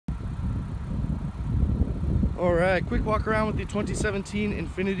All right, quick walk around with the 2017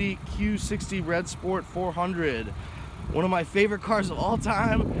 Infiniti Q60 Red Sport 400. One of my favorite cars of all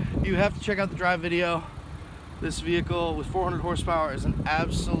time. You have to check out the drive video. This vehicle with 400 horsepower is an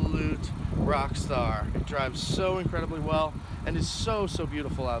absolute rock star. It drives so incredibly well and is so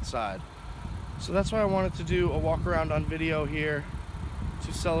beautiful outside. So that's why I wanted to do a walk around on video here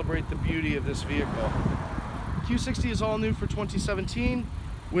to celebrate the beauty of this vehicle. Q60 is all new for 2017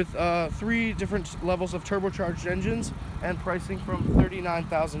 with 3 different levels of turbocharged engines and pricing from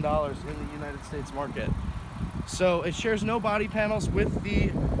 $39,000 in the United States market. So it shares no body panels with the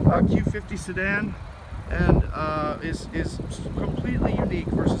Q50 sedan and is completely unique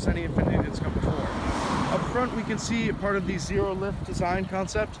versus any Infiniti that's come before. Up front we can see part of the zero lift design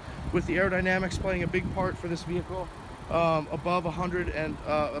concept with the aerodynamics playing a big part for this vehicle above 100 and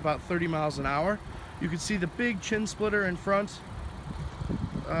about 30 miles an hour. You can see the big chin splitter in front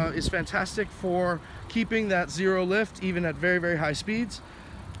is fantastic for keeping that zero lift even at very high speeds.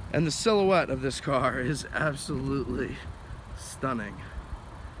 And the silhouette of this car is absolutely stunning.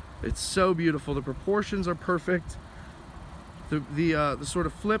 It's so beautiful. The proportions are perfect. The sort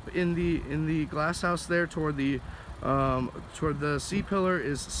of flip in the glass house there toward the C-pillar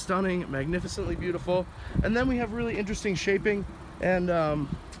is stunning, magnificently beautiful. And then we have really interesting shaping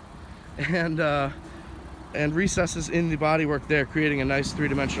and recesses in the bodywork there, creating a nice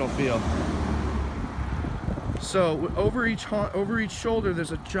three-dimensional feel. So over each shoulder,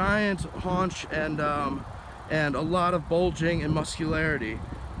 there's a giant haunch and a lot of bulging and muscularity,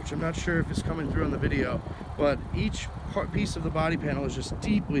 which I'm not sure if is coming through in the video, but each piece of the body panel is just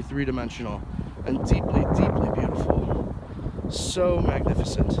deeply three-dimensional and deeply beautiful. So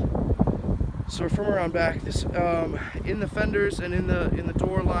magnificent. So from around back, this in the fenders and in the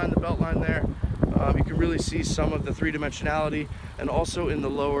door line, the belt line there, you can really see some of the three-dimensionality, and also in the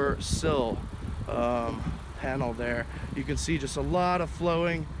lower sill panel there, you can see just a lot of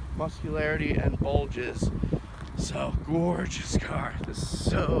flowing muscularity and bulges. So gorgeous car. This is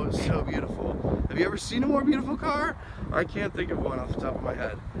so beautiful. Have you ever seen a more beautiful car? I can't think of one off the top of my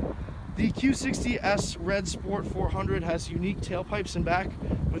head. The Q60S Red Sport 400 has unique tailpipes in back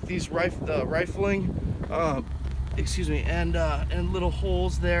with these rifling, and little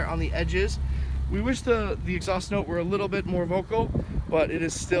holes there on the edges. We wish the exhaust note were a little bit more vocal, but it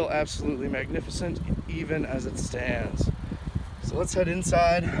is still absolutely magnificent even as it stands. So let's head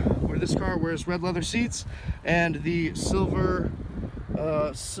inside, where this car wears red leather seats and the silver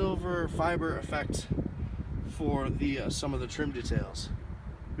fiber effect for the some of the trim details.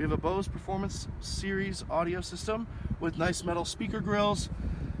 We have a Bose Performance Series audio system with nice metal speaker grills,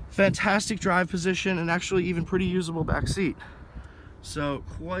 fantastic drive position, and actually even pretty usable back seat. So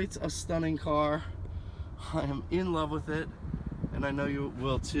quite a stunning car. I am in love with it, and I know you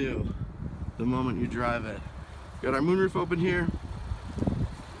will too the moment you drive it. Got our moonroof open here,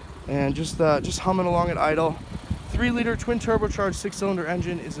 and just humming along at idle. 3-liter twin turbocharged 6-cylinder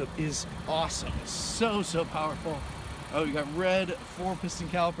engine is awesome. It's so powerful. Oh, you got red 4-piston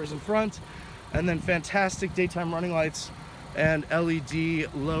calipers in front, and then fantastic daytime running lights and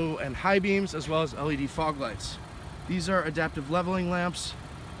LED low and high beams, as well as LED fog lights. These are adaptive leveling lamps,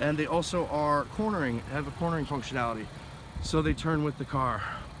 and they also are have a cornering functionality, so they turn with the car.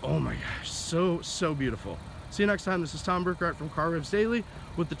 Oh my gosh, so beautiful. See you next time. This is Tom Burkhart from Car Revs Daily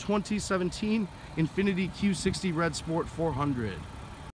with the 2017 Infiniti Q60 Red Sport 400.